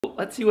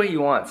Let's see what he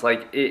wants.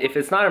 Like, if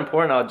it's not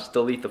important, I'll just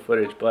delete the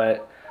footage,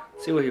 but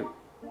let's see what he...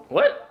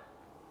 What?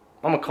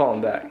 I'm gonna call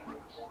him back.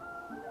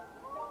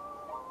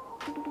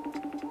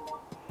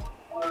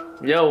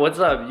 Yo, what's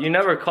up? You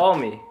never call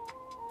me.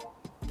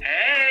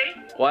 Hey!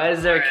 Why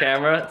is there a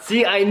camera?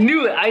 See, I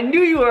knew it. I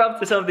knew you were up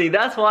to something.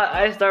 That's why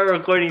I started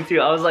recording too.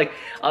 I was like,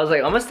 I'm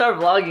gonna start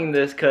vlogging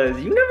this because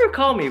you never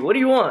call me. What do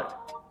you want?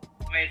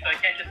 Wait, so I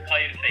can't just call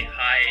you to say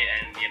hi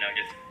and, you know,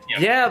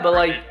 Yeah, but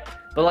like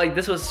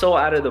this was so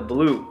out of the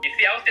blue. You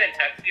see, I was gonna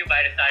text you, but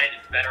I decided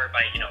it's better if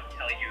I, you know,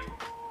 tell you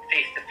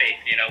face to face,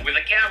 you know, with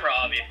a camera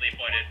obviously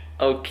pointed.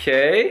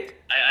 Okay.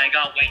 I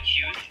got white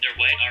shoes, they're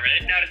white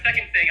already. Now the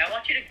second thing, I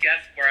want you to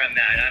guess where I'm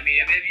at. I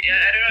mean, I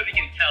don't know if you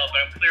can tell,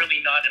 but I'm clearly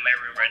not in my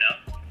room right now.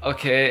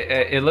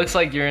 Okay, it looks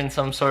like you're in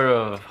some sort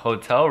of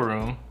hotel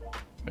room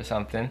or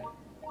something.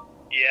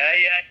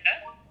 Yeah.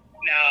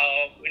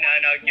 Now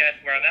guess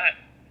where I'm at.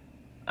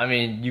 I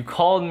mean, you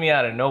called me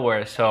out of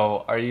nowhere,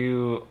 so are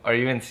you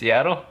in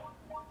Seattle?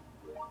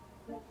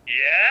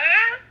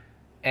 Yeah?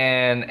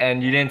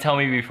 And you didn't tell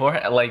me before?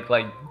 Like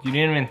you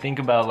didn't even think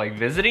about like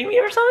visiting me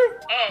or something?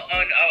 Oh no,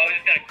 I was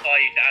just gonna call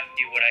you to ask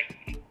you what I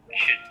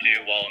should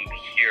do while I'm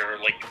here.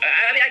 Like,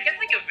 I mean, I guess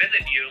I could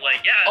visit you.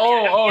 Like,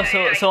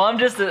 yeah. So I'm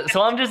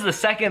just the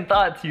second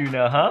thought to you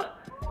now, huh?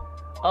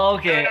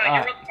 Okay. No,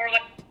 you're more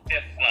like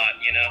fifth thought,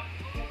 you know.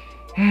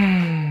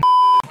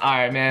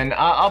 Alright, man.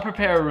 I'll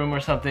prepare a room or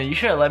something. You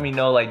should have let me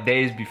know like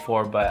days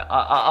before, but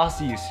I'll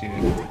see you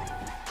soon.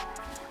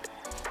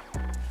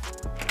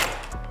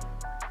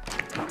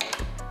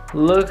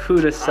 Look who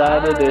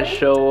decided to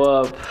show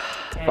up.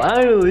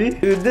 Finally.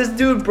 Dude, this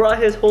dude brought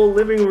his whole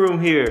living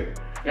room here.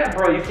 Yeah,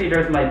 bro, you see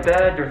there's my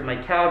bed, there's my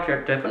couch.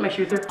 Did I put my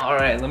shoes there?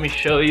 Alright, let me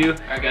show you.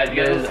 Alright guys, you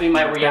guys will see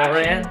my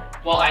reaction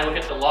while I look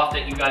at the loft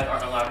that you guys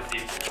aren't allowed to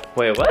see.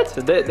 Wait, what?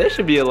 They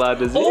should be allowed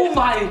to see. Oh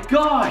my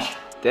gosh!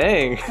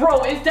 Dang.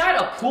 Bro, is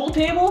that a pool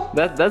table?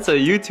 That's a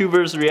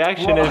YouTuber's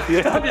reaction. Whoa. If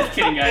you I'm just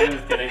kidding, guys, I'm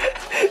just kidding.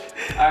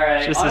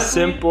 Alright, just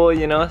honestly, a simple,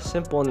 you know,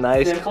 simple,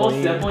 nice,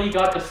 clean. Simple, you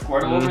got the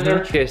Squirtle over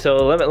there. Okay, so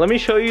let me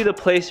show you the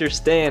place you're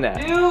staying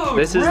at. Dude,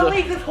 this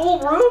really? This whole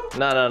room?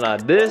 No,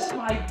 this. Oh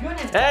my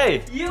goodness,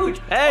 hey, huge.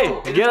 Hey,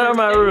 get out of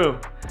my room.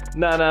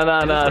 No,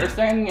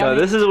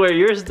 this is where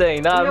you're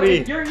staying, not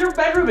me. Your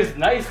bedroom is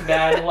nice,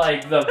 man.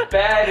 Like, the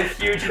bed is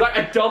huge. You got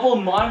a double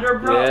monitor,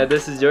 bro. Yeah,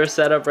 this is your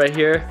setup right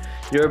here.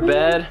 Your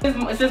bed.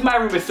 Since my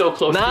room is so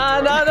close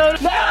No.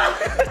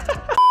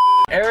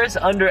 Eris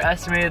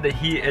underestimated the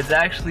heat. It's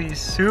actually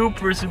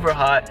super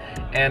hot,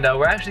 and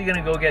we're actually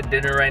gonna go get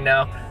dinner right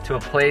now to a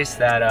place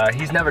that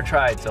he's never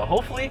tried. So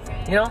hopefully,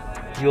 you know,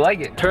 you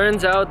like it.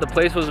 Turns out the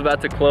place was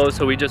about to close,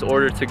 so we just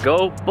ordered to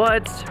go.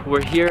 But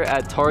we're here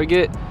at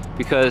Target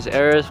because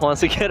Eris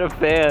wants to get a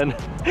fan.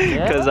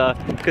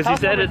 Because he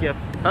said it.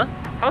 Huh?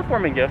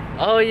 Housewarming gift.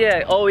 Oh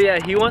yeah,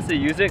 he wants to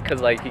use it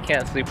because like he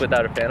can't sleep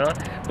without a fan on.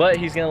 But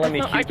he's gonna let me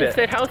keep it. I just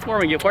said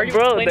housewarming gift. Why are you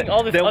explaining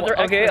all this other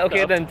extra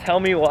stuff? Then tell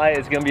me why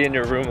it's gonna be in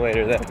your room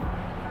later then.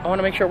 I want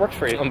to make sure it works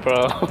for you.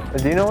 Bro.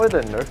 Do you know where the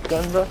Nerf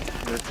guns are?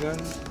 Nerf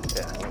guns?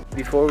 Yeah.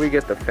 Before we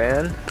get the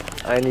fan,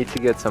 I need to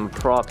get some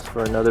props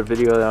for another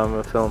video that I'm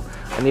gonna film.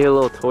 I need a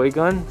little toy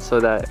gun so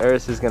that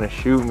Eris is gonna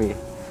shoot me.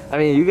 I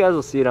mean, you guys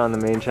will see it on the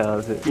main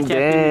channel.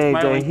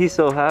 Dang, he's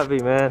so happy,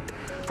 man.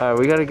 Alright,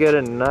 we gotta get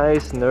a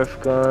nice Nerf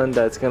gun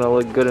that's gonna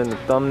look good in the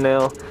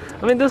thumbnail.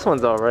 I mean, this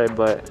one's alright,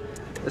 but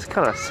it's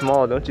kind of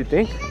small, don't you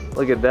think?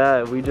 Look at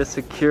that, we just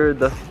secured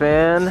the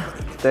fan.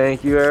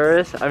 Thank you,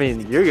 Eris. I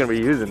mean, you're gonna be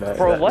using that.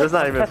 Bro, what? That's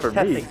not even for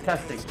me.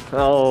 Testing.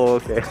 Oh,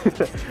 okay.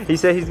 He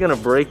said he's gonna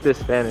break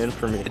this fan in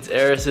for me. It's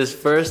Eris's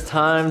first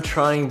time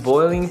trying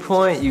boiling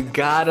point. You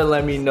gotta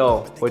let me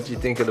know what you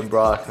think of the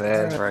broth,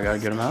 man. I gotta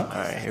get him out.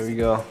 Alright, here we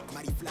go.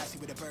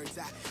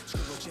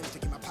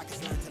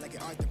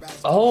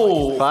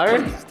 Oh,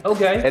 fire?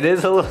 Okay. It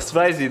is a little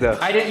spicy though.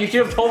 You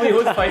should have told me it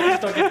was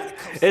spicy.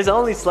 It's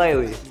only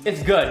slightly.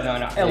 It's good. No,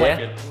 I like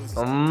it.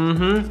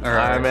 Mm-hmm. All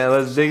right, man.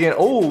 Let's dig in.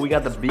 Oh, we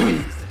got the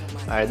beef.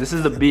 All right, this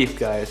is the beef,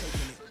 guys.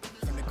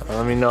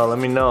 Let me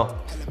know.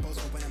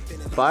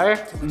 Fire?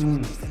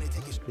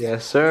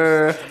 Yes,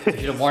 sir. You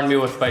should have warned me it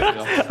was spicy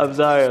though. I'm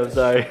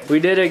sorry.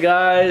 We did it,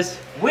 guys.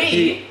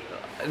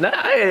 No,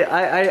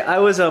 I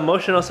was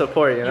emotional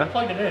support, you know? You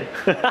plugged it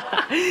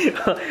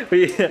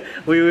in.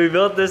 we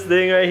built this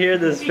thing right here,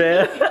 this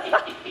fan.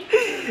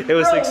 It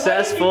was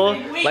successful.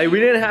 Like, we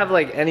didn't have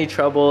like any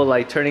trouble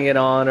like turning it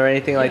on or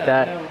anything like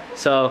that. No.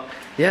 So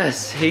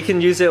yes, he can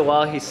use it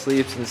while he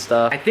sleeps and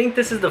stuff. I think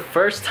this is the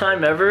first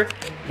time ever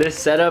this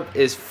setup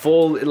is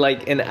full,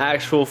 like an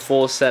actual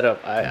full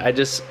setup. I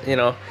just, you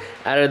know,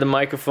 added the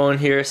microphone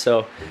here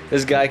so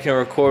this guy can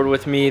record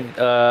with me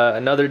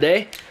another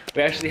day.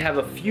 We actually have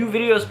a few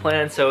videos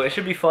planned, so it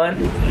should be fun.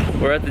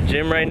 We're at the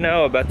gym right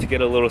now, about to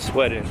get a little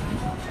sweat in.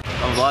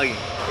 I'm vlogging.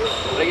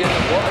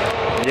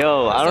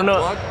 Yo, I don't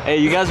know. Hey,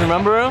 you guys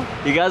remember him?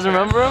 Yeah,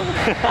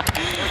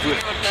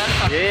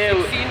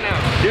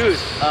 dude,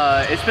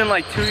 it's been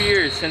like 2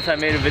 years since I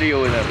made a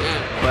video with him.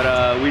 But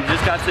we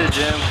just got to the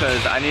gym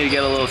because I need to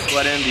get a little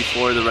sweat in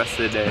before the rest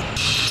of the day.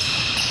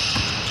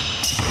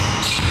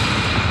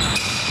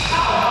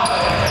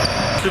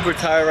 super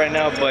tired right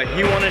now, but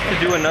he wanted to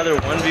do another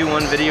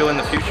 1v1 video in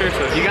the future.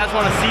 So if you guys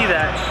want to see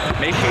that,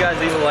 make sure you guys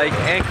leave a like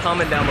and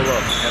comment down below.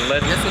 And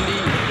let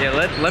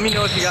me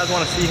know if you guys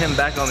want to see him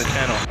back on the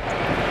channel.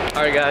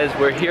 Alright guys,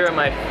 we're here at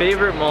my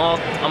favorite mall.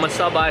 I'm gonna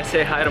stop by and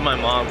say hi to my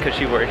mom because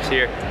she works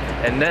here.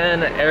 And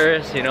then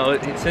Eris, you know,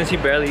 since he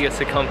barely gets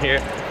to come here,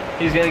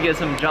 he's gonna get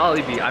some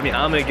Jollibee. I mean,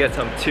 I'm gonna get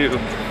some too.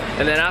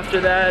 And then after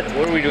that,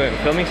 what are we doing?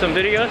 Filming some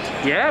videos?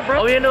 Yeah,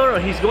 bro. Oh yeah, no,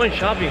 he's going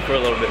shopping for a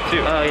little bit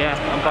too. Oh yeah,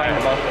 I'm buying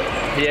them all.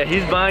 Yeah,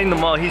 he's buying the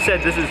mall. He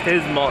said this is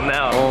his mall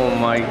now. Oh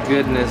my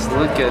goodness,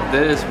 look at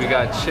this. We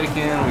got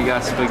chicken, we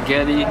got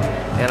spaghetti,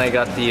 and I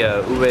got the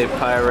ube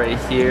pie right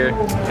here.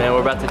 Man,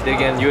 we're about to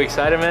dig in. You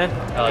excited, man?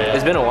 Oh yeah.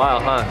 It's been a while,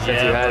 huh,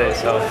 since you had it,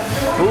 so.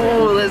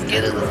 Ooh, let's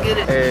get it, let's get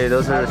it. Hey,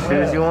 those are the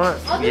shoes you want?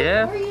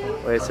 Yeah?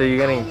 Wait, so you're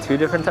getting two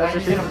different types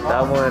of shoes?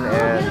 That one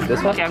and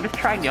this one? Okay, I'm just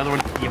trying the other one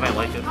to see if I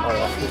like it. Oh,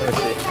 let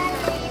me see.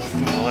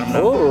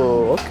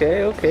 Oh,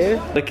 okay, okay.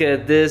 Look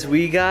at this.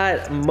 We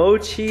got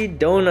mochi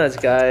donuts,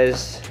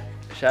 guys.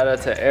 Shout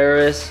out to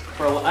Eris.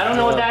 Bro, I don't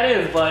know what that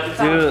is, but it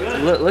sounds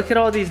good. Look at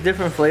all these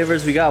different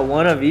flavors. We got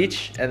one of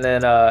each, and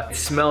then it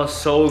smells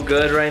so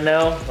good right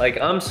now.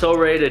 Like, I'm so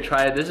ready to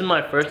try it. This is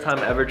my first time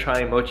ever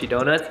trying mochi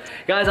donuts.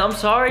 Guys, I'm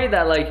sorry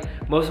that like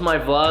most of my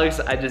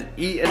vlogs I just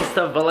eat and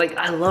stuff, but like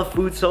I love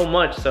food so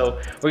much. So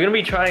we're gonna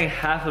be trying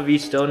half of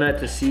each donut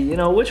to see, you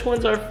know, which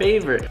one's our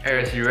favorite.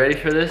 Eris, you ready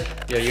for this?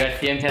 Yo, you guys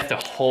see him? He has to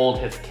hold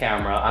his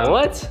camera.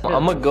 What?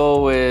 I'm gonna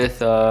go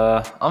with,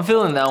 I'm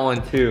feeling that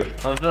one too.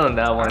 I'm feeling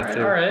that one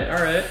too.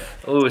 Alright.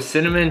 Oh,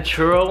 cinnamon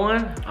churro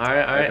one. All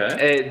right. Okay.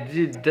 Hey,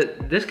 dude,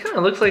 this kind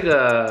of looks like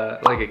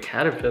a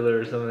caterpillar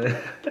or something.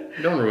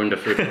 Don't ruin the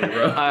fruit for me,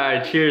 bro. All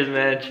right, cheers,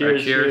 man.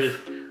 Cheers, cheers.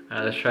 All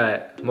right, let's try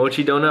it.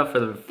 Mochi donut for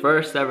the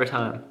first ever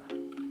time.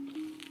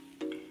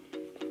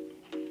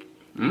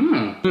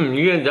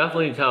 You can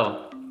definitely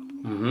tell.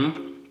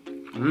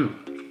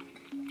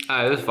 All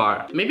right, this is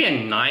fire. Maybe a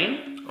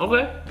 9?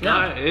 Okay.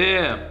 Yeah.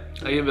 Yeah.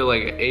 I give it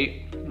like an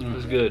 8.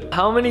 That's good.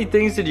 How many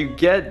things did you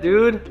get,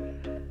 dude?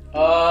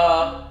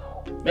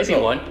 Maybe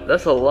one.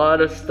 That's a lot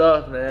of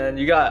stuff, man.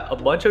 You got a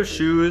bunch of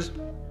shoes,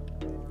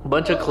 a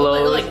bunch of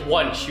clothes. Like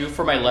one shoe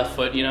for my left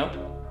foot, you know?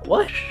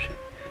 What?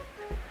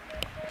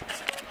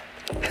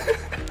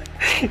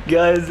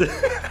 Guys.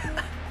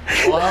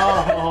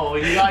 Whoa,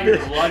 you got your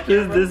lucky.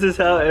 This is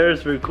how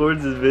Eris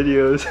records his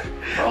videos.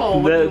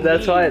 Bro,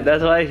 that's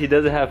why he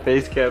doesn't have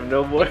face cam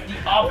no more. The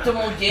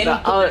optimal gaming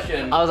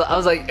position. I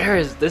was like,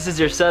 Eris, this is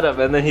your setup,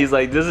 and then he's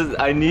like,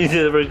 I need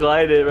to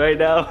recline it right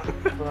now.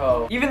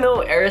 Bro. Even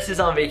though Eris is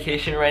on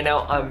vacation right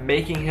now, I'm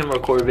making him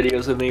record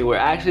videos with me. We're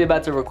actually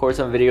about to record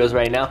some videos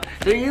right now.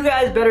 So you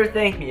guys better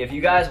thank me. If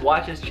you guys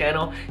watch his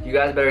channel, you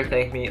guys better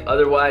thank me.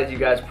 Otherwise, you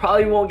guys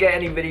probably won't get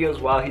any videos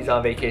while he's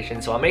on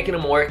vacation. So I'm making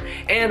him work,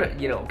 and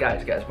you know, guys,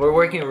 we're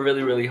working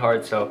really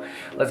hard, so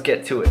let's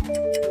get to it.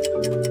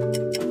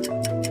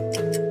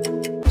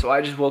 So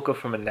I just woke up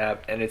from a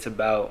nap, and it's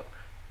about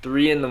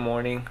 3 in the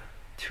morning,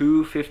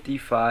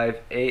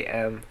 2:55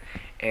 a.m.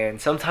 and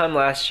sometime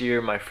last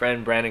year, my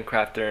friend Brandon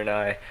Crafter and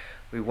I,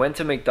 we went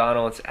to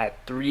McDonald's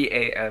at 3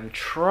 a.m.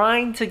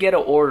 trying to get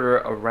an order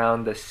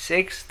around the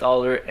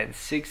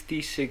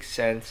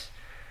 $6.66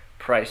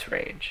 price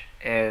range,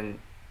 and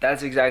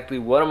that's exactly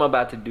what I'm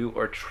about to do,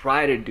 or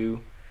try to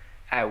do,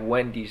 at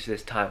Wendy's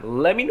this time.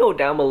 Let me know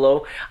down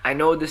below. I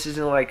know this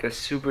isn't like a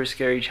super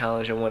scary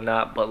challenge and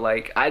whatnot, but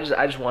like I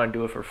just want to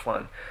do it for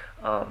fun.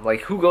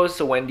 Like, who goes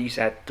to Wendy's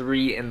at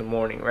 3 in the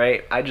morning,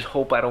 right? I just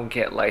hope I don't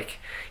get like,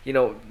 you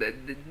know,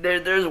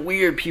 there's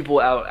weird people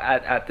out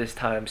at this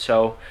time.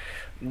 So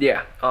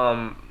yeah,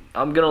 I'm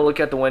gonna look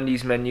at the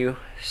Wendy's menu,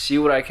 see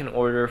what I can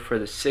order for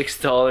the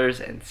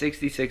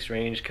 $6.66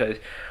 range, because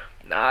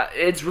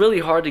it's really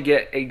hard to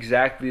get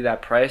exactly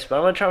that price, but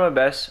I'm gonna try my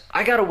best.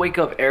 I gotta wake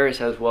up Eris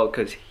as well,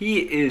 because he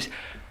is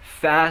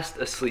fast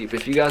asleep.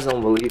 If you guys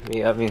don't believe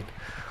me, I mean,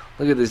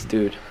 look at this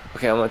dude.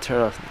 Okay, I'm gonna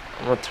turn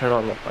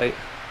on the light.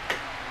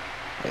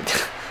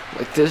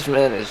 Like this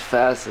man is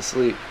fast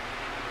asleep.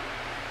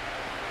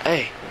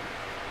 Hey,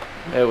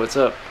 what's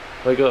up?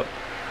 Wake up.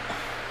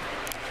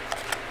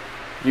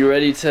 You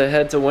ready to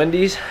head to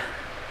Wendy's?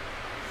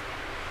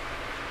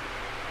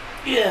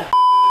 Yeah.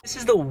 This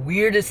is the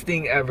weirdest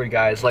thing ever,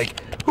 guys. Like,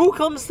 who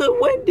comes to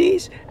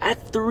Wendy's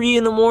at 3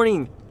 in the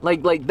morning?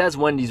 Like that's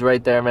Wendy's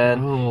right there,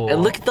 man. Ooh.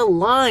 And look at the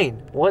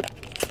line. What?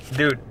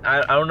 Dude,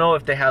 I don't know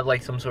if they have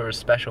like some sort of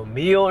special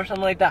meal or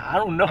something like that. I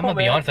don't know, I'm gonna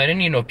be honest, I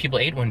didn't even know people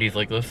ate Wendy's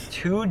like this.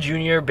 2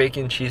 junior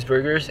bacon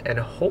cheeseburgers, and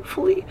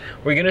hopefully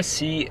we're gonna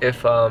see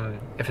if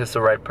it's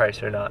the right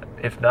price or not.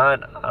 If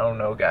not, I don't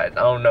know, guys.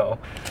 I don't know.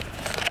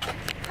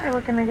 Alright,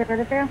 what can I get rid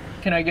of you?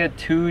 Can I get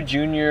 2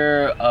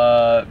 junior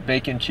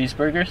bacon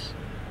cheeseburgers?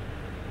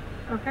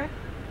 Okay.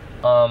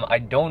 I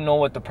don't know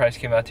what the price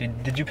came out to.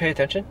 Did you pay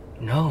attention?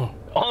 No.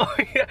 Oh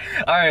yeah.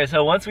 Alright,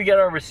 so once we get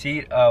our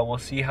receipt, we'll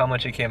see how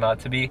much it came out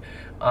to be.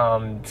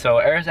 So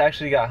Eris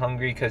actually got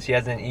hungry because he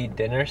hasn't eaten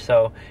dinner,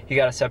 so he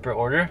got a separate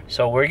order.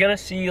 So we're gonna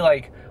see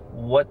like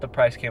what the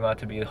price came out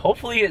to be.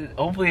 Hopefully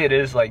it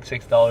is like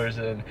 $6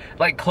 and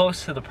like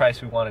close to the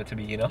price we want it to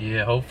be, you know?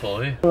 Yeah,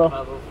 hopefully.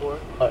 504.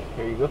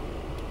 Here you go.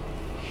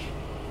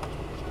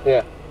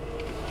 Yeah.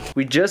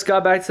 We just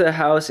got back to the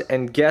house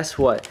and guess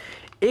what?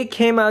 It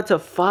came out to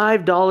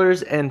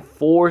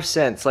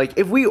 $5.04. Like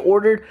if we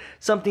ordered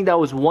something that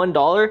was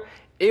 $1,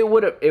 it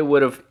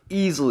would have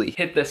easily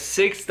hit the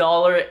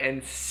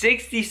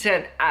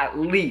 $6.60 at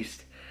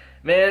least.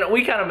 Man,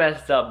 we kind of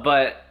messed up,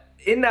 but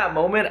in that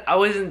moment, I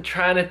wasn't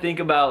trying to think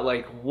about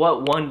like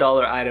what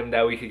 $1 item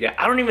that we could get.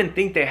 I don't even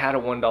think they had a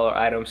 $1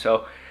 item,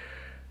 so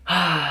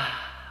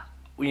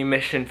we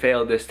mission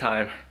failed this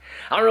time.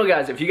 I don't know,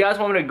 guys, if you guys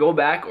want me to go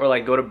back or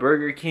like go to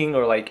Burger King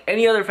or like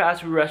any other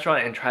fast food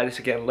restaurant and try this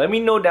again, let me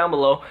know down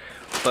below.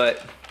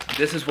 But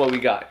this is what we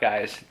got,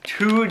 guys.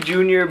 2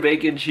 junior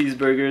bacon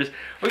cheeseburgers.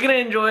 We're gonna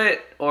enjoy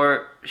it,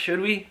 or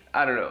should we?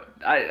 I don't know.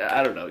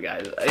 I don't know,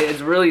 guys.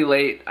 It's really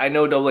late. I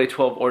know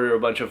AA12 ordered a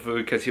bunch of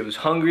food because he was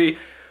hungry,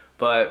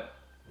 but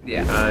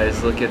yeah.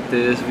 Guys, look at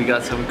this. We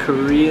got some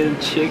Korean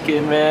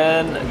chicken,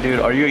 man. Dude,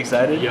 are you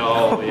excited?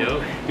 Yo.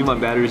 Dude, my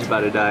battery's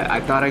about to die. I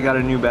thought I got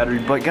a new battery,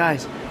 but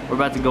guys, we're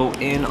about to go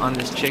in on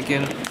this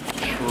chicken.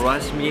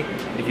 Trust me,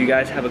 if you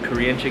guys have a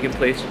Korean chicken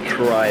place,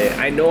 try it.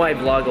 I know I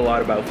vlog a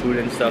lot about food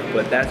and stuff,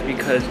 but that's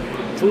because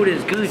food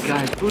is good,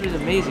 guys. Food is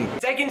amazing.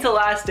 Second to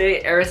last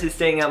day, Eris is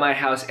staying at my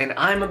house and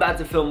I'm about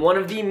to film one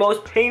of the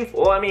most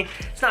painful, I mean,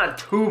 it's not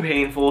too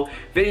painful,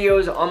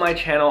 videos on my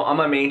channel, on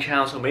my main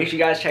channel, so make sure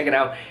you guys check it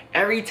out.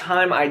 Every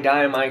time I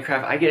die in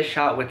Minecraft, I get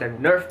shot with a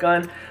Nerf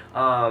gun.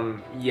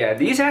 Yeah,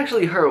 these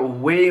actually hurt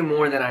way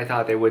more than I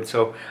thought they would,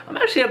 so I'm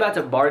actually about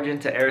to barge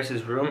into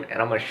Eris's room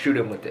and I'm gonna shoot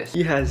him with this.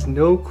 He has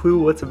no clue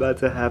what's about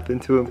to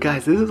happen to him.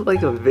 Guys, this is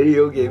like a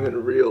video game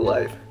in real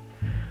life.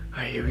 All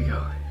right, here we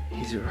go.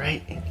 He's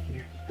right in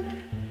here.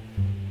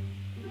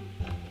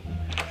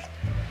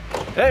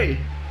 Hey!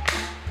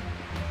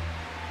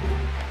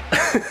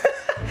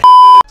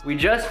 We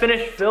just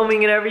finished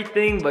filming and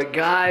everything, but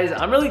guys,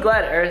 I'm really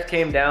glad Eris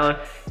came down,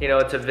 you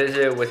know, to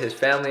visit with his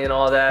family and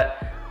all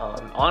that.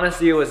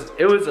 Honestly, it was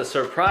a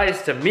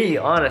surprise to me,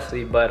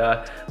 honestly,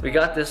 but we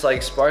got this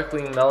like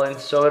sparkling melon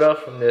soda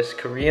from this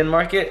Korean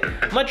market.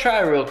 I'm gonna try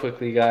it real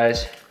quickly,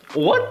 guys.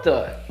 What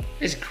the?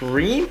 It's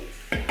green?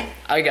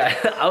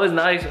 I was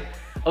not,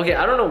 okay,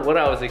 I don't know what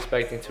I was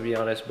expecting, to be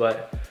honest,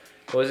 but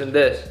it wasn't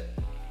this.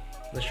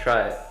 Let's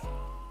try it.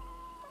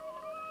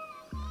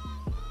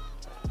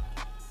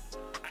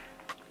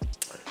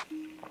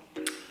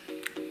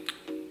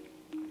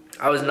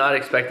 I was not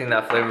expecting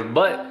that flavor,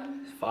 but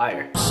it's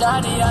fire.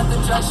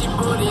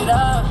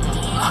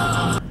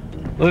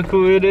 Look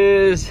who it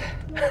is.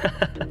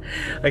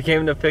 I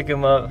came to pick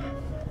him up.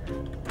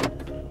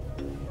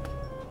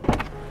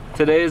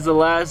 Today is the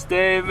last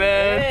day,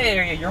 man.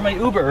 Hey, you're my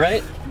Uber,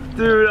 right?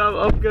 Dude,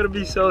 I'm gonna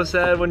be so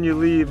sad when you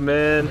leave,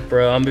 man.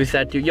 Bro, I'm gonna be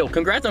sad too. Yo,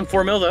 congrats on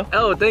 4 mil though.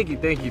 Oh, thank you,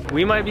 thank you.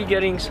 We might be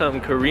getting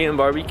some Korean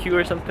barbecue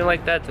or something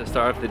like that to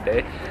start off the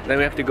day. Then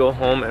we have to go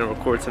home and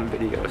record some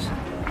videos.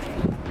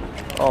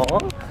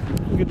 Aww,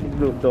 look at this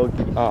little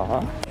doggy.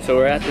 Aww. So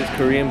we're at this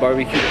Korean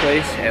barbecue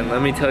place, and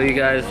let me tell you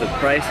guys, the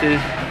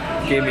prices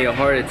gave me a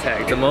heart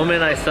attack. The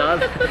moment I saw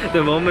the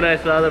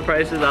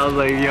prices, I was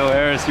like, yo,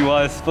 Eris, you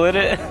wanna split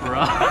it?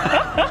 Bro.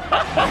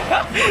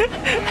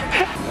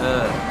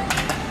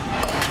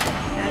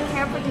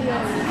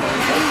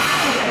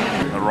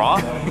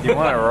 Raw? You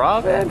want it raw,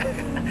 man?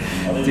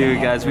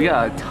 Dude, guys, we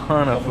got a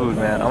ton of food,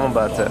 man. I'm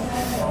about to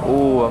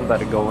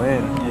go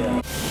in.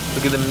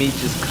 Look at the meat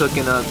just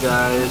cooking up,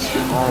 guys.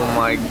 Oh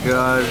my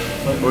god.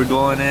 We're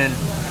going in.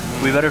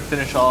 We better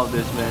finish all of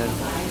this, man.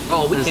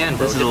 Oh, we can,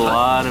 bro. This is a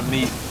lot of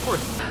meat.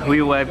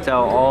 We wiped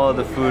out all of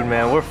the food,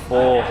 man. We're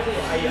full.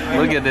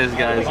 Look at this,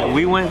 guys.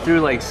 We went through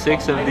like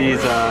 6 of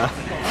these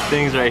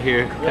things right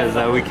here because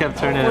we kept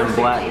turning them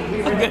black.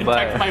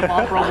 But my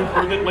mom probably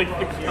heard it like 6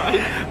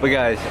 times. But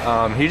guys,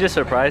 he just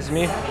surprised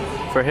me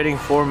for hitting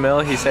 4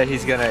 mil. He said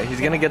he's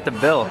gonna get the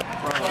bill.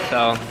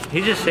 So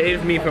he just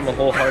saved me from a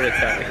whole heart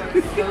attack.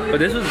 But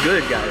this was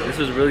good, guys. This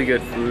was really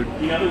good food.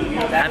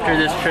 After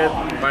this trip,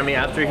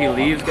 after he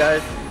leaves,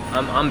 guys,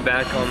 I'm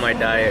back on my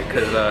diet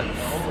because I'm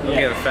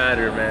getting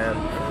fatter, man.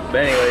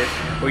 But anyways,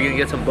 we're gonna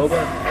get some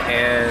boba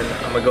and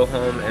I'm gonna go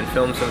home and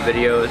film some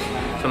videos,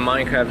 some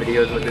Minecraft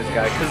videos with this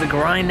guy because the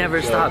grind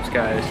never stops,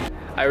 guys.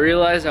 I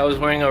realized I was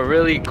wearing a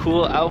really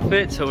cool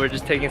outfit, so we're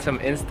just taking some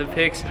Insta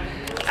pics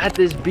at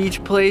this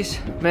beach place.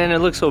 Man, it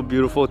looks so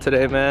beautiful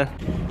today, man.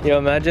 Yo,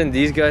 imagine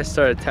these guys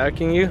start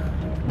attacking you.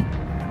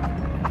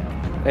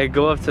 Hey,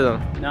 go up to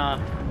them. Nah.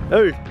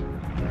 Hey,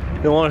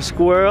 you want to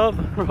square up?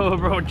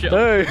 Bro, chill.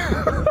 Hey.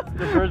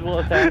 The birds will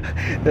attack.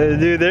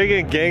 Dude, they're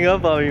gonna gang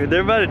up on me.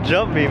 They're about to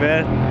jump me,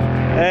 man.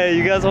 Hey,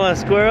 you guys want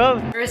to square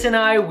up? Chris and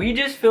I, we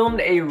just filmed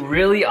a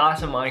really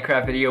awesome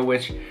Minecraft video,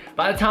 which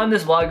by the time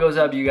this vlog goes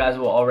up, you guys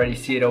will already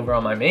see it over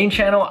on my main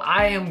channel.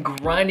 I am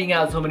grinding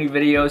out so many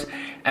videos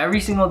every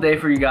single day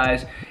for you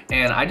guys,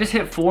 and I just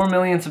hit 4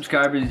 million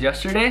subscribers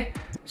yesterday.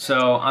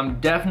 So I'm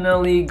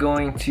definitely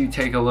going to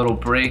take a little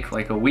break,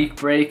 like a week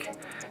break,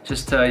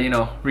 just to, you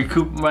know,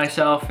 recoup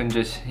myself and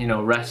just, you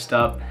know, rest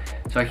up.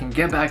 so I can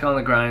get back on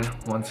the grind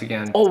once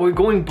again. Oh, we're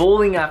going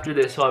bowling after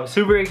this, so I'm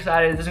super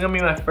excited. This is gonna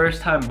be my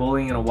first time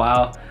bowling in a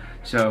while,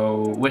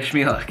 so wish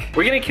me luck.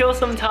 We're gonna kill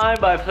some time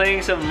by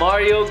playing some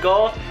Mario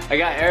Golf. I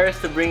got Eris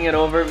to bring it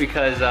over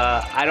because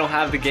I don't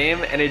have the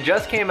game and it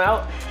just came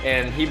out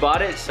and he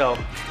bought it, so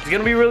it's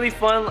gonna be really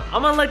fun.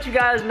 I'm gonna let you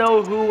guys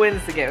know who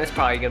wins the game. It's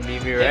probably gonna be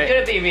me, right? It's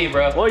gonna be me,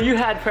 bro. Well, you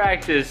had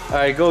practice. All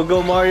right,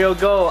 go Mario,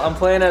 go. I'm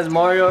playing as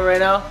Mario right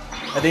now.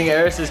 I think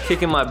Eris is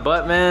kicking my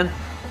butt, man.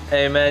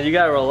 Hey man, you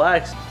gotta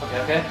relax.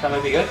 Okay, that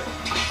might be good.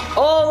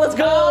 Oh, let's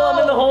go! I'm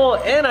in the hole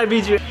and I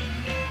beat you.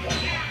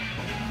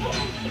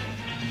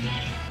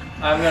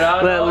 I'm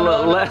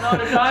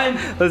gonna time.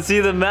 Let's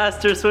see the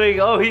master swing.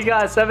 Oh, he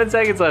got 7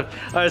 seconds left.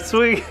 All right,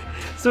 swing,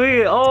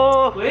 swing.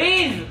 Oh,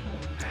 Please.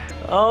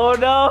 Oh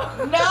no.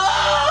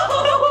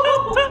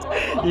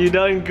 No. You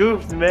done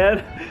goofed,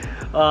 man.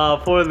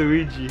 Poor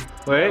Luigi.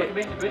 Wait,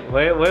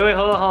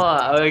 hold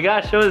on. I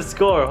gotta show the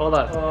score. Hold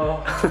on.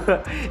 Oh.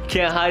 You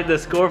can't hide the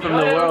score from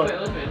the world.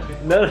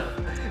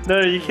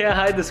 No, you can't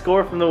hide the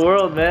score from the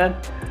world, man.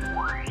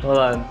 Hold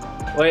on.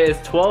 Wait, it's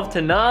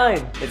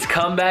 12-9. It's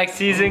comeback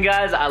season,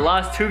 guys. I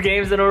lost 2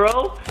 games in a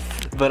row,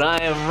 but I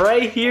am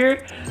right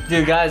here.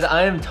 Dude, guys,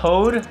 I am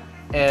Toad,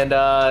 and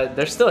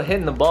they're still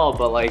hitting the ball,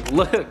 but like,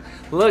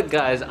 look,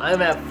 guys,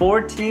 I'm at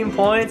 14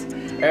 points.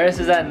 Eris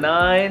is at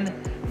 9.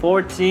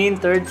 14,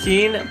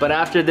 13, but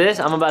after this,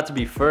 I'm about to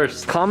be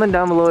first. Comment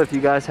down below if you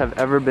guys have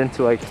ever been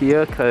to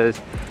IKEA, because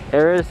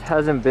Eris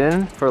hasn't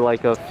been for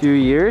like a few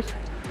years.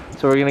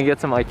 So we're gonna get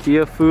some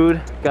IKEA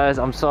food. Guys,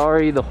 I'm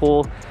sorry, the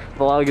whole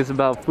vlog is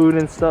about food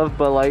and stuff,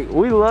 but like,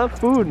 we love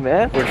food,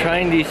 man. We're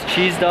trying these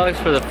cheese dogs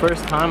for the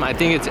first time. I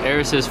think it's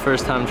Eris's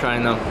first time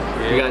trying them.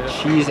 Yeah. We got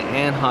cheese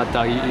and hot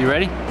dog. You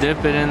ready?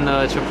 Dip it in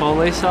the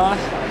Chipotle sauce.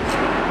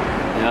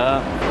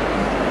 Yeah.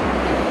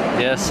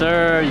 Yes,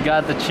 sir, you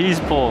got the cheese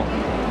pull.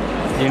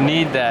 You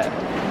need that.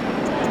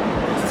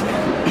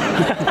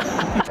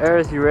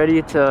 Eris, you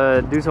ready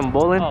to do some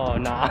bowling? Oh,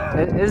 nah.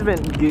 It's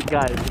been,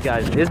 guys,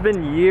 it's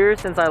been years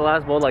since I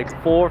last bowled, like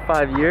 4 or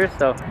 5 years,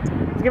 so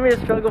it's gonna be a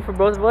struggle for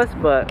both of us,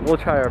 but we'll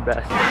try our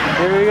best.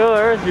 Here we go,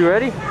 Eris, you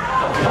ready?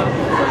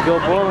 Let's go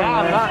bowling,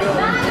 man.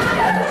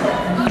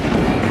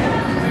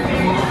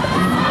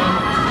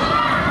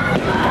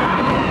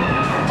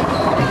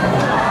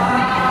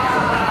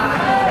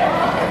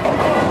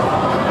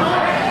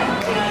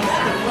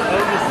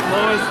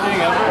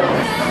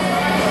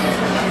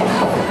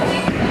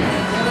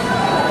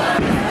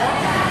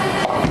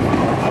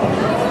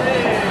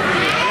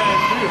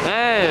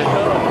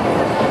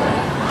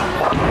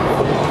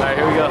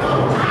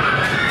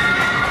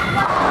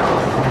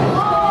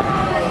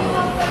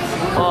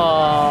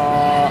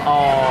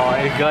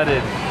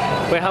 Gutted.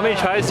 Wait, how many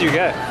tries do you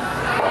get? 2,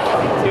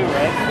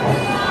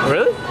 right?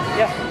 Really?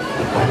 Yeah.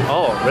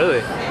 Oh,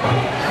 really?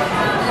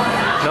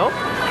 No?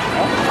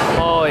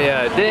 Oh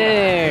yeah,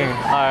 dang.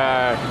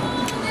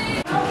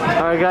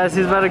 Alright, guys,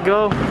 he's about to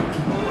go.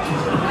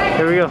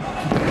 Here we go.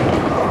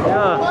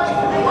 Yeah.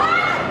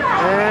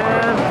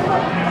 And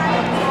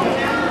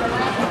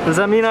does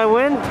that mean I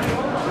win?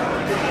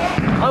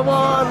 I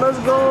won, let's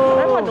go.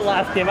 I won the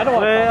last game. I don't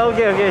want to.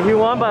 Okay. He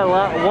won by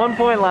 1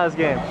 point last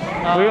game.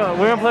 We're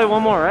gonna play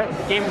one more, right?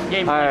 Game.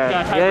 All right.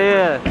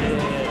 Yeah.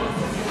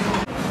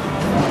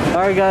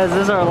 All right, guys,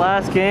 this is our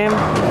last game.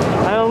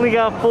 I only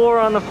got 4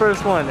 on the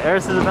first one.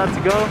 Eris is about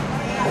to go.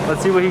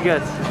 Let's see what he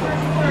gets.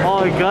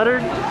 Oh, he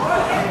guttered.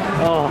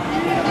 Oh.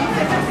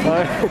 All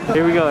right.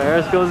 Here we go.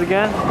 Eris goes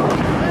again.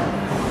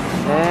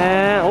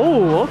 And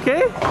oh,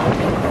 okay.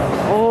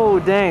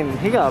 Oh, dang,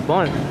 he got a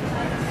bunch.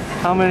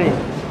 How many?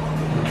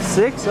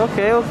 6?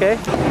 Okay.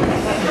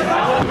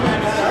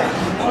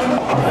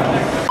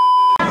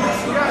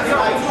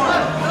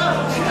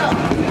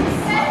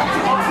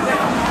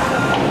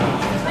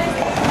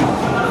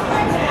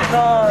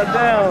 Oh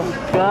damn.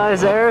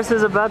 Guys, Eris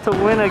is about to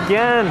win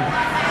again.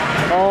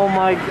 Oh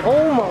my,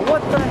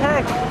 what the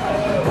heck?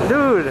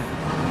 Dude,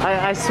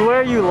 I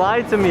swear you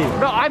lied to me.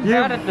 No, I'm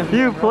bad at this.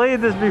 You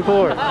played this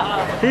before.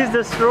 He's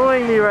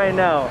destroying me right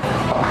now.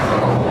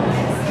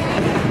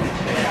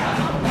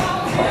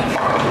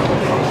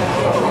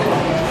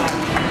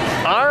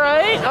 All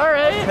right.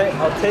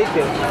 I'll take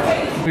it.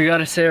 We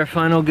gotta say our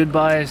final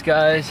goodbyes,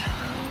 guys.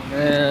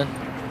 Man.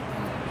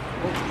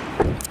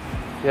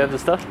 You have the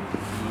stuff?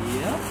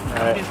 Yeah.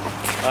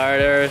 All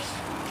right, Eris.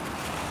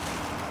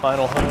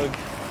 Final hug.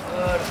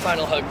 The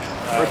final hug.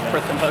 First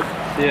person hug.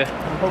 See ya.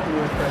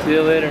 See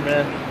you later,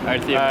 man. All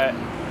right, see you. All right.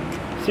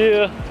 See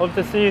ya. Hope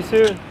to see you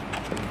soon.